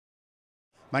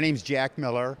My name's Jack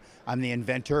Miller. I'm the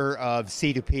inventor of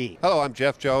C2P. Hello, I'm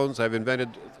Jeff Jones. I've invented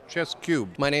Chess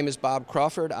Cubed. My name is Bob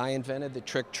Crawford. I invented the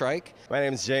Trick Trike. My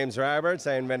name is James Roberts.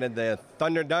 I invented the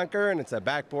Thunder Dunker, and it's a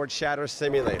backboard shatter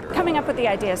simulator. Coming up with the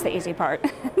idea is the easy part.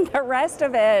 The rest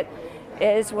of it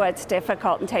is what's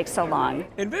difficult and takes so long.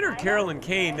 Inventor Carolyn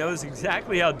Kane knows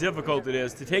exactly how difficult it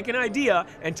is to take an idea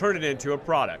and turn it into a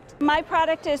product. My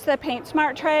product is the Paint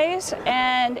Smart trays,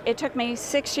 and it took me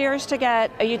 6 years to get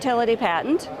a utility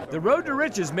patent. The road to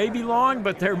riches may be long,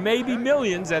 but there may be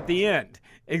millions at the end.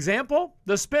 Example,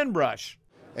 the spin brush.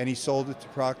 And he sold it to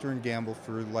Procter & Gamble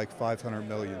for like $500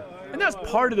 million. And that's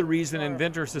part of the reason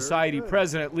Inventor Society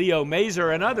President Leo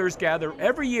Mazer and others gather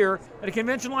every year at a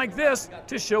convention like this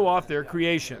to show off their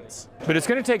creations. But it's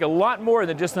going to take a lot more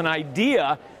than just an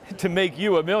idea to make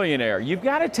you a millionaire. You've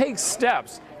got to take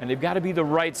steps, and they've got to be the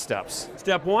right steps.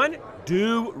 Step 1,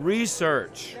 do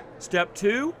research. Step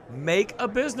 2, make a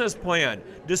business plan.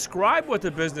 Describe what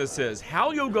the business is,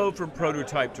 how you'll go from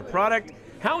prototype to product,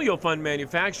 how you'll fund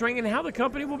manufacturing, and how the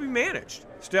company will be managed.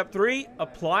 Step 3,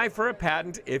 apply for a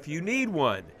patent if you need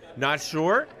one. Not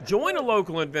sure? Join a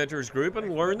local inventors group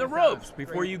and learn the ropes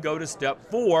before you go to step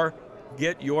 4,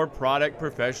 get your product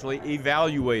professionally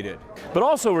evaluated. But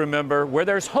also remember, where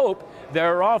there's hope,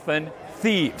 there are often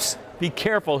thieves. Be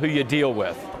careful who you deal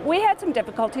with. We had some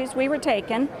difficulties. We were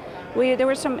taken. There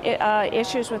were some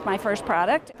issues with my first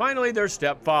product. Finally, there's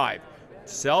step 5.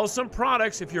 Sell some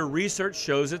products if your research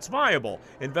shows it's viable.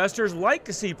 Investors like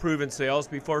to see proven sales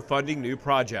before funding new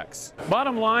projects.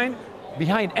 Bottom line,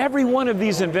 behind every one of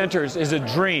these inventors is a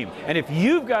dream. And if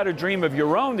you've got a dream of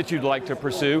your own that you'd like to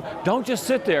pursue, don't just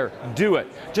sit there, do it.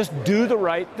 Just do the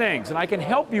right things, and I can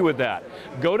help you with that.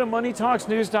 Go to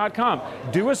moneytalksnews.com.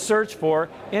 Do a search for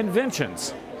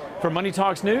inventions. For Money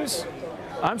Talks News,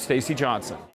 I'm Stacy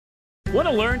Johnson. Want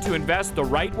to learn to invest the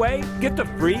right way? Get the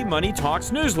free Money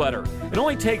Talks newsletter. It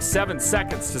only takes 7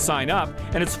 seconds to sign up,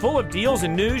 and it's full of deals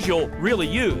and news you'll really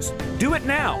use. Do it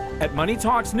now at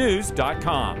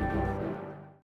moneytalksnews.com.